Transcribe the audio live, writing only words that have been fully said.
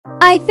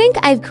I think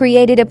I've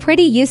created a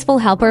pretty useful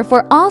helper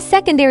for all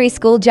secondary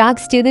school geog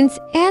students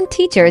and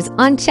teachers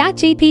on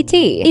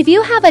ChatGPT. If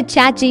you have a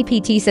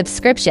ChatGPT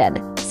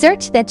subscription,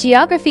 search the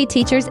Geography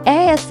Teacher's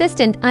AI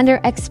Assistant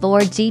under Explore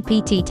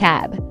GPT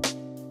tab.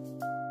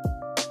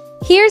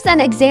 Here's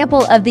an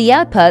example of the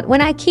output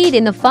when I keyed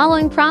in the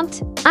following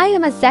prompt. I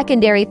am a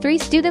secondary 3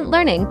 student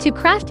learning to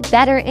craft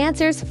better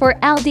answers for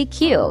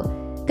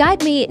LDQ.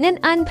 Guide me in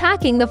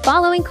unpacking the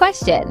following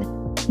question.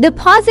 The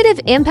positive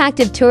impact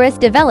of tourist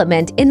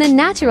development in the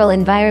natural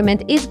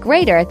environment is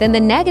greater than the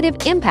negative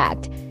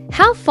impact.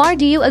 How far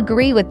do you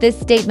agree with this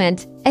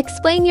statement?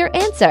 Explain your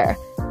answer.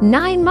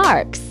 9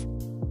 marks.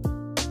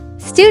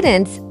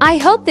 Students, I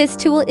hope this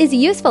tool is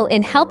useful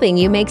in helping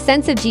you make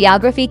sense of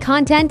geography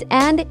content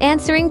and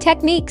answering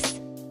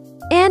techniques.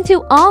 And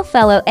to all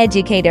fellow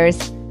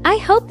educators, I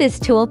hope this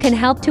tool can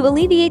help to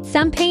alleviate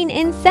some pain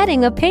in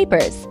setting up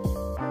papers.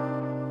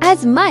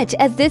 As much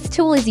as this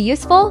tool is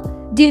useful,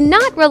 do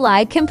not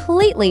rely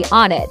completely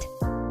on it.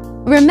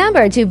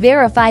 Remember to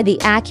verify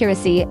the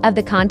accuracy of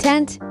the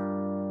content.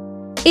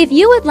 If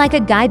you would like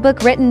a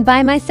guidebook written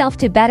by myself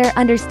to better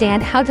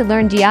understand how to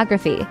learn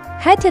geography,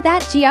 head to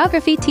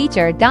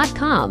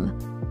thatgeographyteacher.com.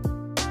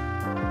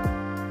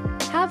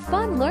 Have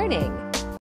fun learning!